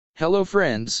Hello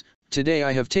friends, today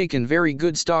I have taken very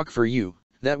good stock for you,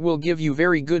 that will give you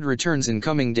very good returns in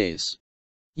coming days.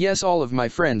 Yes, all of my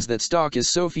friends, that stock is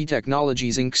SOFI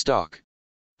Technologies Inc. stock.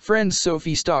 Friends,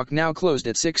 SOFI stock now closed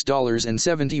at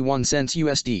 $6.71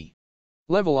 USD.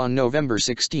 Level on November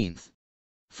 16th.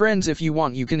 Friends, if you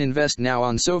want you can invest now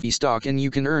on SOFI stock and you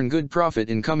can earn good profit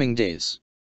in coming days.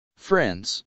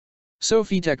 Friends,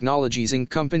 SOFI Technologies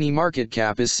Inc. company market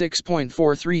cap is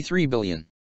 $6.433 billion.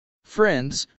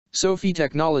 Friends, SOFI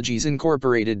Technologies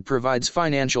Incorporated provides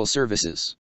financial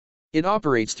services. It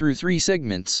operates through three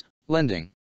segments: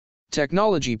 lending,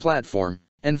 technology platform,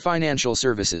 and financial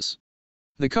services.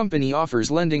 The company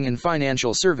offers lending and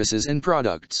financial services and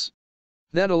products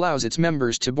that allows its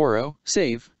members to borrow,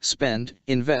 save, spend,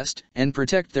 invest, and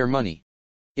protect their money.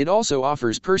 It also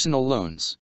offers personal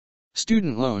loans,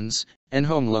 student loans, and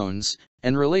home loans,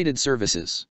 and related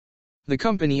services. The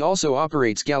company also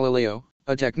operates Galileo,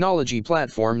 a technology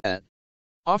platform that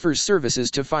offers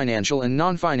services to financial and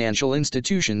non-financial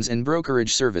institutions and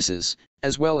brokerage services,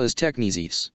 as well as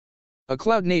nyse, a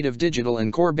cloud-native digital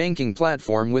and core banking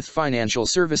platform with financial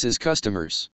services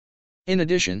customers. In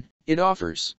addition, it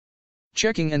offers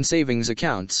checking and savings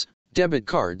accounts, debit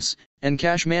cards, and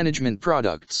cash management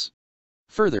products.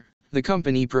 Further, the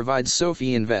company provides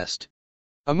SOFI Invest,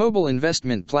 a mobile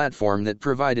investment platform that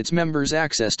provides its members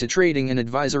access to trading and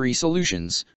advisory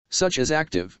solutions, such as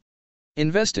active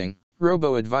investing,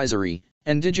 robo-advisory,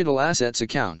 and digital assets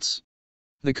accounts.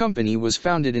 The company was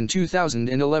founded in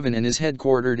 2011 and is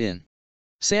headquartered in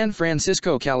San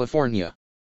Francisco, California.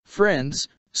 Friends,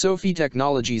 SOFI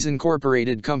Technologies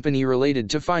Incorporated company related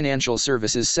to financial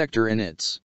services sector and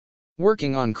it's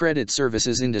working on credit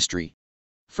services industry.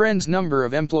 Friends, number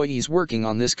of employees working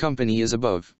on this company is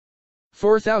above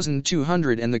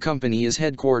 4,200 and the company is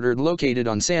headquartered located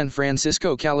on San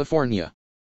Francisco, California,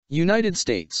 United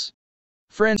States.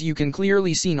 Friends, you can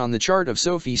clearly see on the chart of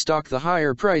SOFI stock the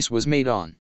higher price was made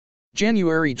on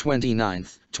January 29,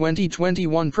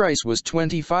 2021. Price was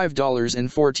 $25.14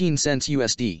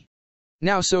 USD.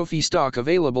 Now SOFI stock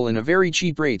available in a very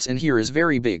cheap rates, and here is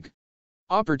very big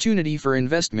opportunity for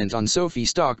investment on SOFI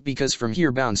stock because from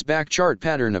here bounce back chart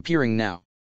pattern appearing now.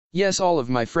 Yes, all of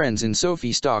my friends, in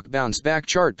SOFI stock bounce back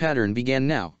chart pattern began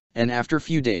now, and after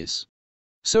few days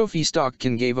SOFI stock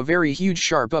can give a very huge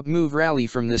sharp up move rally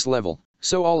from this level.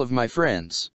 So all of my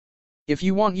friends, if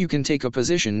you want you can take a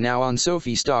position now on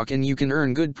SOFI stock and you can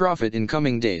earn good profit in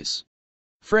coming days.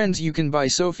 Friends, you can buy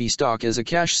SOFI stock as a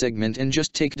cash segment and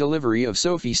just take delivery of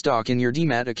SOFI stock in your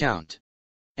demat account.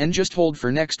 And just hold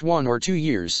for next 1 or 2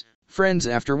 years. Friends,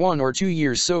 after 1 or 2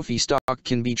 years SOFI stock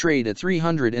can be traded at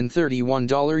 $331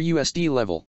 USD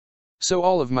level. So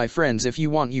all of my friends, if you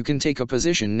want you can take a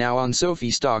position now on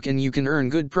SOFI stock and you can earn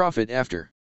good profit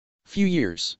after few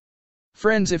years.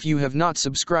 Friends, if you have not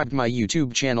subscribed my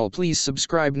YouTube channel, please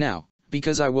subscribe now,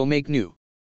 because I will make new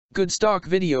good stock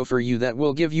video for you that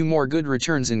will give you more good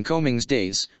returns in coming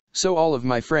days. So all of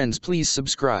my friends, please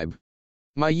subscribe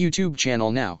my YouTube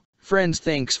channel now. Friends,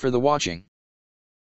 thanks for the watching.